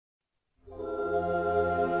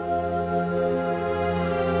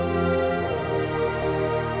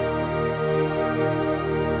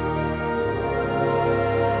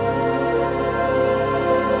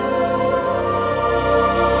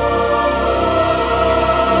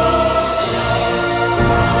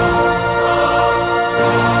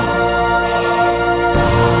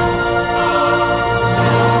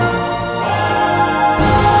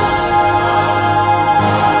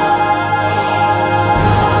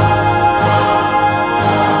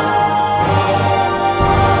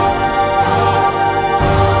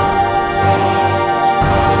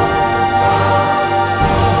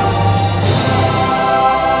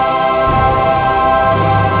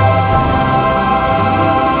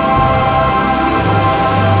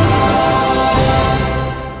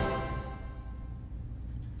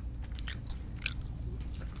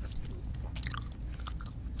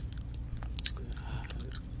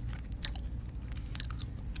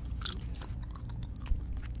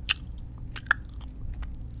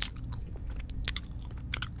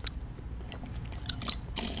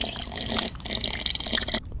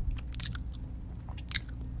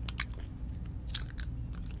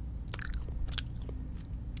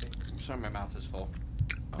sorry, my mouth is full.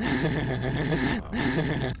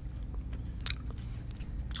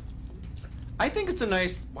 I think it's a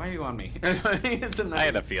nice... Why are you on me? I think it's a nice... I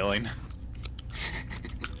had a feeling.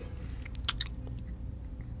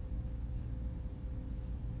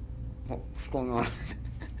 What's going on?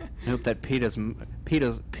 I hope that pizza's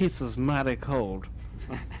mighty cold.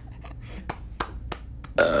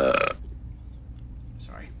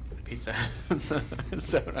 Sorry, the pizza.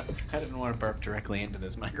 Soda. I didn't want to burp directly into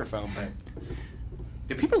this microphone, but...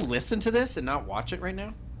 Do people listen to this and not watch it right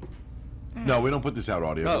now? No, we don't put this out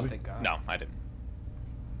audio. Oh, do we? thank God. No, I didn't.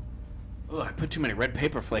 Oh, I put too many red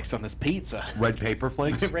paper flakes on this pizza. Red paper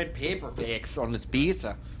flakes? Red paper flakes on this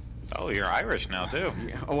pizza. Oh, you're Irish now, too.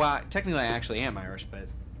 Yeah. Oh, well, technically I actually am Irish, but,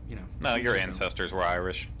 you know. No, your ancestors were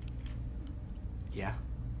Irish. Yeah.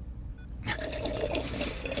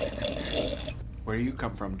 Where do you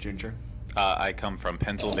come from, Ginger? I come from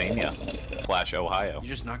Pennsylvania / Ohio. You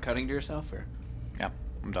just not cutting to yourself, or? Yeah,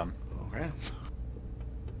 I'm done. Okay.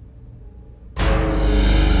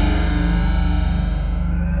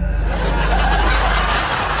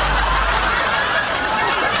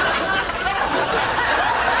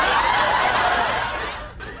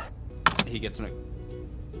 He gets no.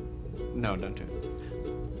 No, don't do it.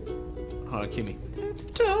 Hold on, cue me.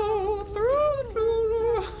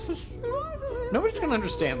 Nobody's gonna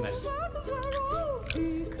understand this.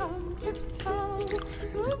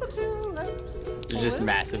 There's just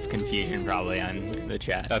massive confusion probably on the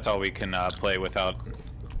chat. That's all we can play without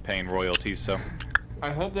paying royalties, so...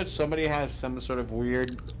 I hope that somebody has some sort of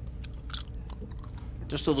weird...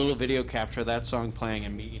 Just a little video capture of that song playing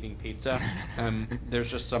and me eating pizza.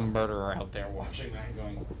 There's just some murderer out there watching that and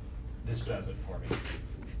going, this does it for me.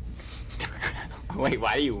 Wait,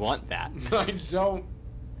 why do you want that?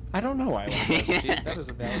 I don't know why I want this. That is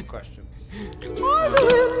a valid question.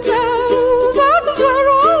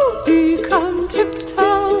 Come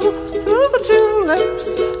tiptoe through the tulips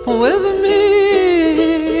with me.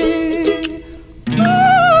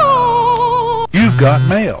 Oh. You've got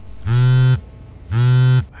mail.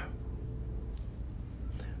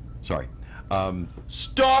 Sorry.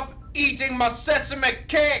 Stop eating my sesame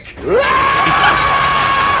cake!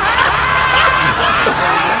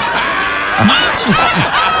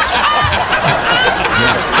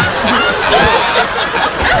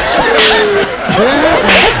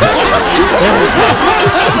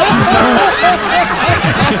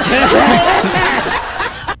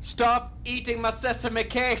 Stop eating my sesame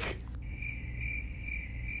cake!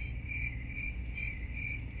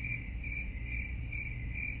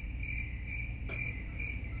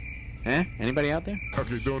 Eh? Anybody out there?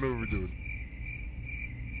 Okay, don't overdo it.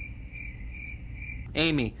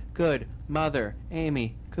 Amy, good. Mother,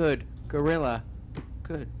 Amy, good. Gorilla.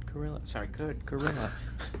 Good. Gorilla. Sorry, good. Gorilla.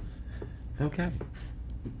 Okay.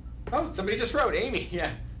 Oh, somebody just wrote Amy,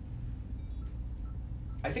 yeah.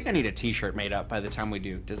 I think I need a t-shirt made up by the time we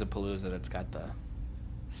do Dizzapalooza that's got the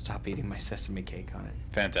stop eating my sesame cake on it.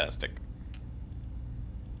 Fantastic.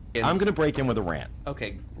 I'm going to break in with a rant.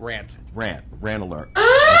 Okay, rant. Rant alert.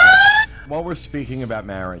 Okay. While we're speaking about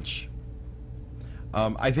marriage,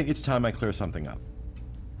 I think it's time I clear something up.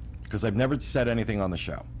 Because I've never said anything on the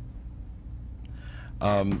show.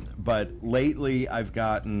 But lately I've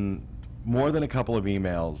gotten more than a couple of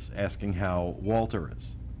emails asking how Walter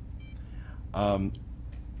is.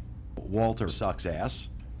 Walter sucks ass.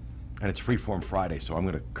 And it's Freeform Friday, so I'm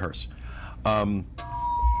going to curse.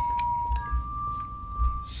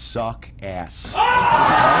 Suck ass.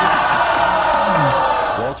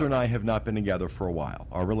 Walter and I have not been together for a while.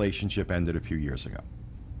 Our relationship ended a few years ago.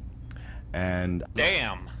 And...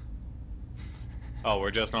 Damn! Oh,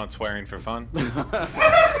 we're just not swearing for fun?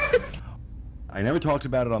 I never talked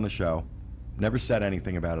about it on the show. Never said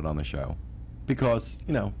anything about it on the show. Because,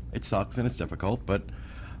 you know, it sucks and it's difficult, but...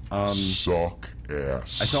 Suck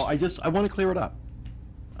ass. So I want to clear it up.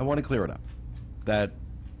 I want to clear it up. That...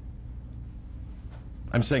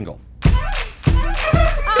 I'm single.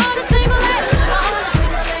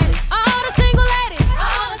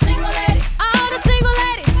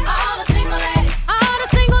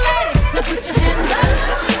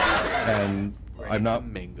 And I'm not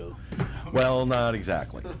mingle. Well, not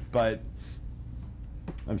exactly, but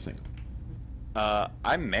I'm single.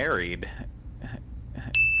 I'm married.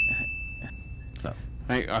 So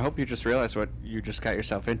I hope you just realized what you just got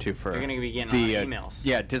yourself into for. You're gonna be getting the a lot of emails.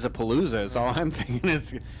 Yeah, Dizzapalooza is all I'm thinking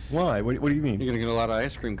is. why? What do you mean? You're gonna get a lot of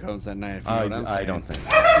ice cream cones that night. If you know what I'm saying. I don't think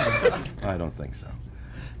so. I don't think so.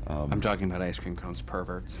 I'm talking about ice cream cones,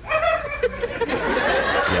 perverts. Yeah,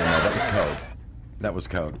 no, that was code. That was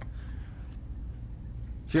code.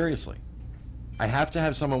 Seriously, I have to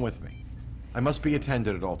have someone with me. I must be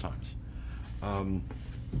attended at all times.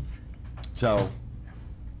 So,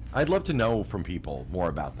 I'd love to know from people more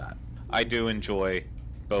about that. I do enjoy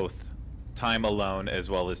both time alone as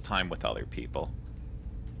well as time with other people.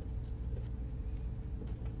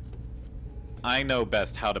 I know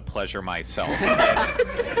best how to pleasure myself.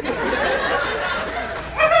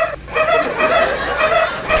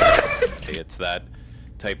 It's that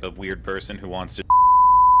type of weird person who wants to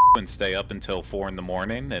and stay up until 4 in the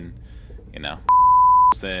morning and, you know,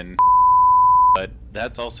 and but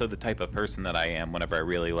that's also the type of person that I am whenever I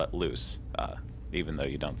really let loose. Even though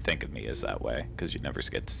you don't think of me as that way, because you never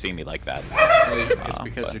get to see me like that. It's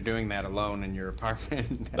because you're doing that alone in your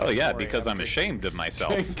apartment. Oh yeah, because I'm ashamed of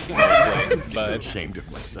myself, mostly. But Ashamed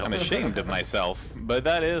of myself. I'm ashamed of myself. But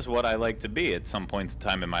that is what I like to be at some points in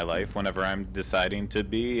time in my life, whenever I'm deciding to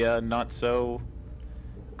be not so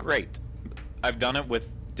great. I've done it with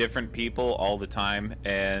different people all the time,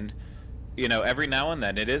 and, you know, every now and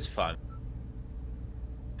then it is fun.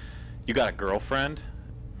 You got a girlfriend?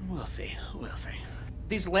 We'll see. We'll see.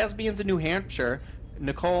 These lesbians in New Hampshire,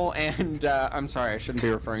 Nicole and, I'm sorry, I shouldn't be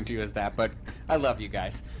referring to you as that, but I love you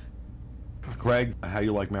guys. Greg, how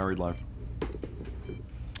you like married life?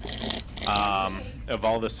 Of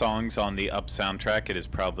all the songs on the Up soundtrack, it is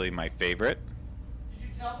probably my favorite. Did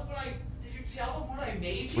you tell them what I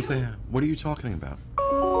made you? What are you talking about?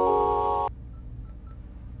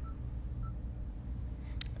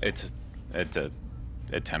 It's a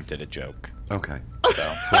attempt at a joke. Okay.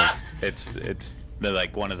 So it's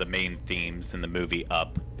like one of the main themes in the movie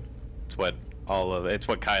Up. It's what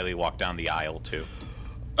Kylie walked down the aisle to.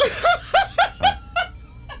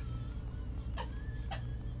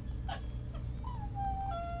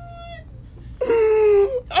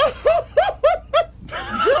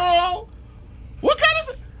 Girl, what kind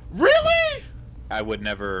of really? I would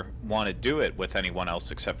never want to do it with anyone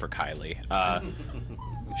else except for Kylie.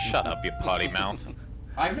 Shut up, you potty mouth.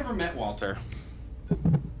 I've never met Walter.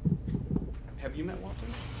 Have you met Walter?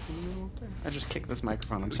 I just kicked this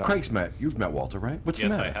microphone, I'm sorry. You've met Walter, right? What's the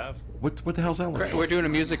Yes, matter? I have. What the hell's that like? We're doing a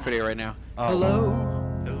music video right now. Hello?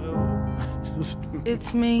 Hello.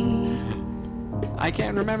 It's me. I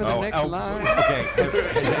can't remember the next line. Okay,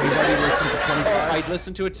 has anybody listened to 25? I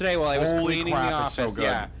listened to it today while I was Holy cleaning crap, the office. it's so good.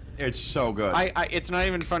 Yeah. It's so good. It's not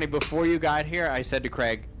even funny. Before you got here, I said to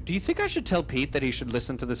Craig, "Do you think I should tell Pete that he should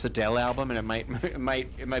listen to this Adele album, and it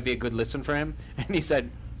might be a good listen for him?" And he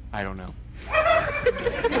said, "I don't know." But I'm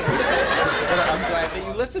glad that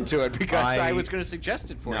you listened to it because I was going to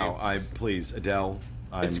suggest it for you. No, please, Adele.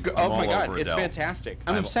 I'm Oh my all God, over it's Adele. fantastic.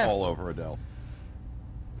 I'm I'm obsessed. all over Adele.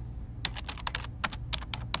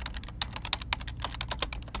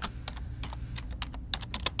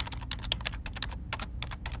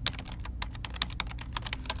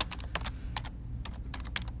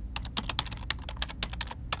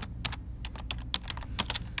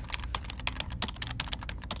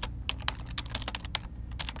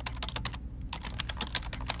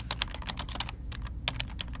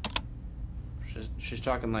 She's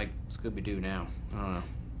talking like Scooby-Doo now. I don't know.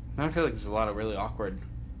 Now I feel like there's a lot of really awkward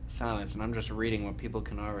silence, and I'm just reading what people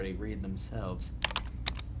can already read themselves.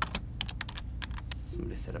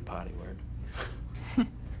 Somebody said a potty word.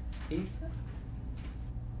 Pizza?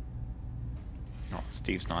 Oh,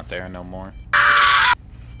 Steve's not there no more.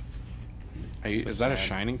 Is that a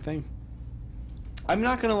Shining thing? I'm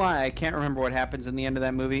not gonna lie, I can't remember what happens in the end of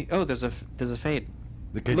that movie. Oh, there's a fade.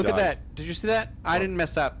 The kid Look at dies. that. Did you see that? I didn't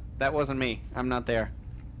mess up. That wasn't me. I'm not there.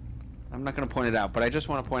 I'm not going to point it out, but I just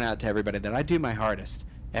want to point out to everybody that I do my hardest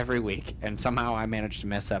every week, and somehow I manage to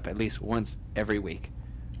mess up at least once every week.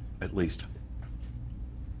 At least.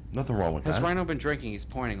 Nothing wrong with Has that. Rhino been drinking? He's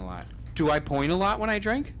pointing a lot. Do I point a lot when I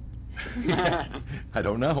drink? I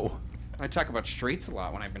don't know. I talk about streets a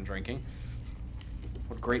lot when I've been drinking.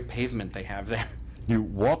 What great pavement they have there. You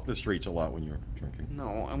walk the streets a lot when you're drinking.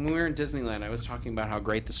 No, and when we were in Disneyland, I was talking about how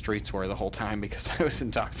great the streets were the whole time because I was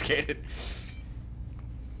intoxicated.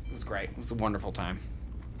 It was great. It was a wonderful time.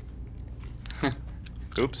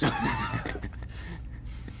 Oops.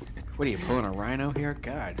 What are you, pulling a rhino here?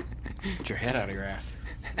 God, get your head out of your ass.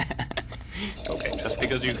 Okay, just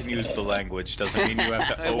because you can use the language doesn't mean you have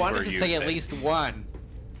to overuse it. I wanted to say at least one.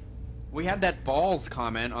 We had that balls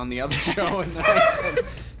comment on the other show, and then I said...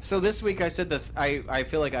 So this week I said that I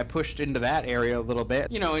feel like I pushed into that area a little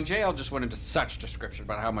bit. You know, and JL just went into such description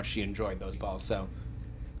about how much she enjoyed those balls, so...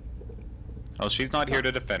 Well, she's not here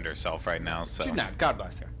to defend herself right now, so... She's not. God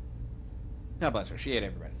bless her. God bless her. She ate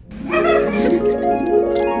everybody's.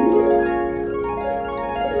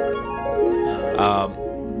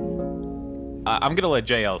 I'm gonna let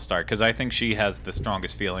JL start, because I think she has the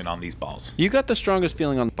strongest feeling on these balls. You got the strongest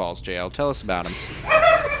feeling on the balls, JL. Tell us about them.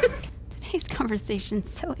 Today today's conversation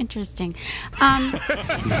so interesting.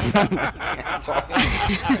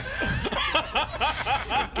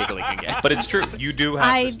 Giggling again. But it's true. You do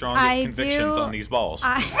have the strongest convictions on these balls.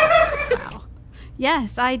 Wow.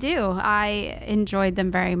 Yes, I do. I enjoyed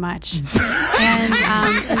them very much. And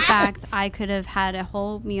in fact, I could have had a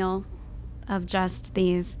whole meal of just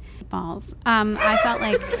these balls. I felt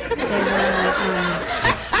like they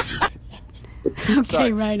were... okay,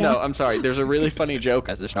 Sorry. right. No, I'm sorry. There's a really funny joke.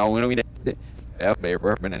 As a show, when we did that's a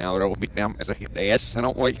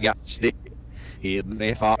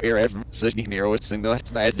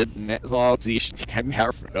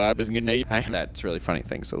really funny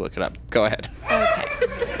thing, so look it up. Go ahead. Okay.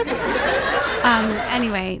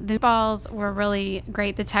 Anyway, the balls were really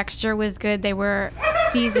great. The texture was good. They were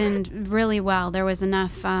seasoned really well. There was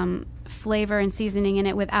enough flavor and seasoning in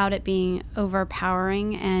it without it being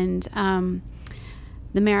overpowering. And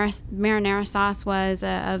the marinara sauce was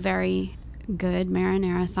a very good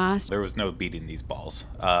marinara sauce. There was no beating these balls.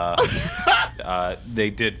 They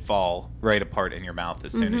did fall right apart in your mouth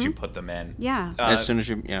as soon as you put them in. Yeah. As soon as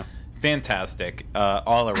you, yeah. Fantastic,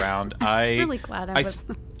 all around. I was really glad I was.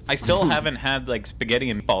 I still haven't had like spaghetti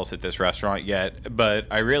and balls at this restaurant yet, but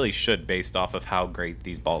I really should, based off of how great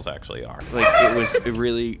these balls actually are. Like it was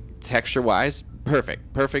really texture-wise perfect,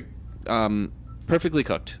 perfectly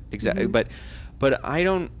cooked, exactly. But I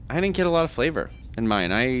didn't get a lot of flavor in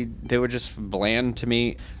mine. They were just bland to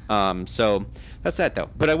me. So that's that though.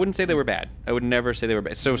 But I wouldn't say they were bad. I would never say they were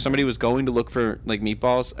bad. So if somebody was going to look for like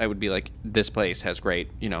meatballs, I would be like, this place has great,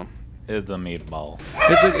 you know. It's a meatball.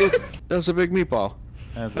 That's a big meatball.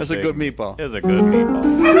 That's a good meatball. It's a good meatball.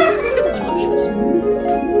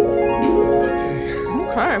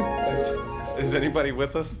 Okay. Is anybody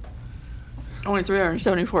with us? Only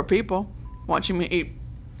 374 people watching me eat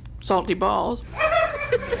salty balls.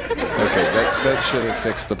 Okay, that should have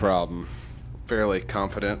fixed the problem. Fairly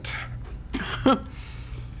confident. Well,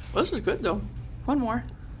 this is good though. One more.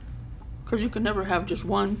 Because you can never have just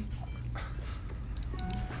one.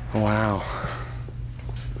 Wow.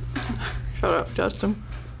 Shut up, Justin.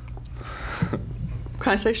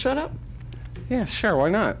 Can I say shut up? Yeah, sure, why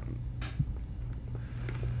not?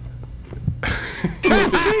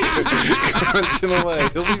 Crunching away.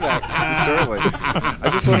 He'll be back shortly. I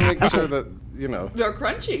just want to make sure that, you know. They're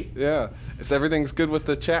crunchy. Yeah. So everything's good with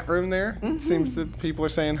the chat room there? It seems that people are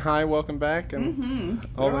saying hi, welcome back. And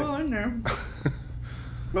They're all in there.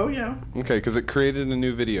 Oh, yeah. Okay, because it created a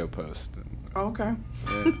new video post. Okay.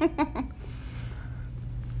 Yeah.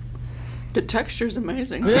 The texture's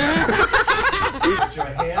amazing. Get your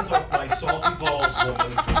hands off my salty balls,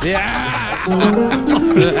 woman. Yeah. So we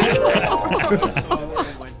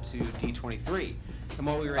went to D23, and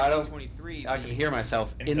while we were at D23, I can hear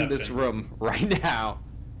myself in this room right now.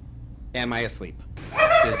 Am I asleep?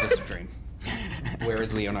 Is this a dream? Where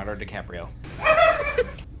is Leonardo DiCaprio?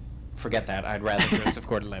 Forget that. I'd rather Joseph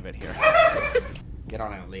Gordon-Levitt here. So, get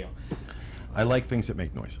on out, Leo. I like things that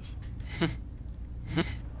make noises.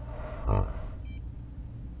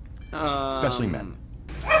 Especially men.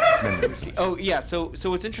 Oh yeah, so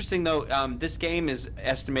what's interesting though, this game is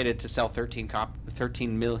estimated to sell 13 copies.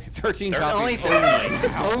 Only 13. I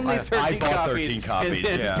bought 13 copies,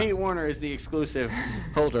 And yeah. Pete Warner is the exclusive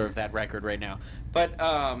holder of that record right now. But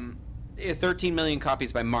 13 million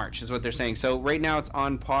copies by March is what they're saying. So right now it's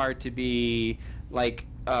on par to be like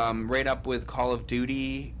right up with Call of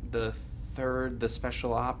Duty, the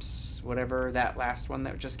Special Ops, whatever that last one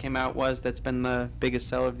that just came out was. That's been the biggest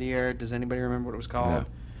seller of the year. Does anybody remember what it was called? No.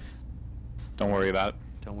 Don't worry about it.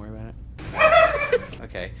 Don't worry about it.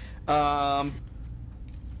 Okay.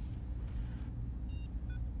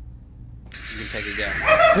 You can take a guess.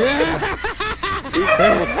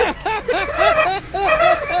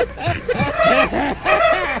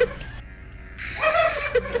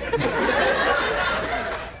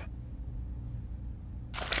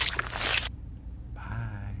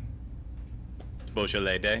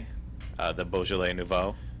 Beaujolais Day. The Beaujolais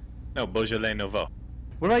Nouveau. No, Beaujolais Nouveau.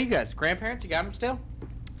 What about you guys? Grandparents, you got them still?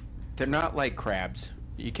 They're not like crabs.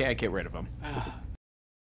 You can't get rid of them.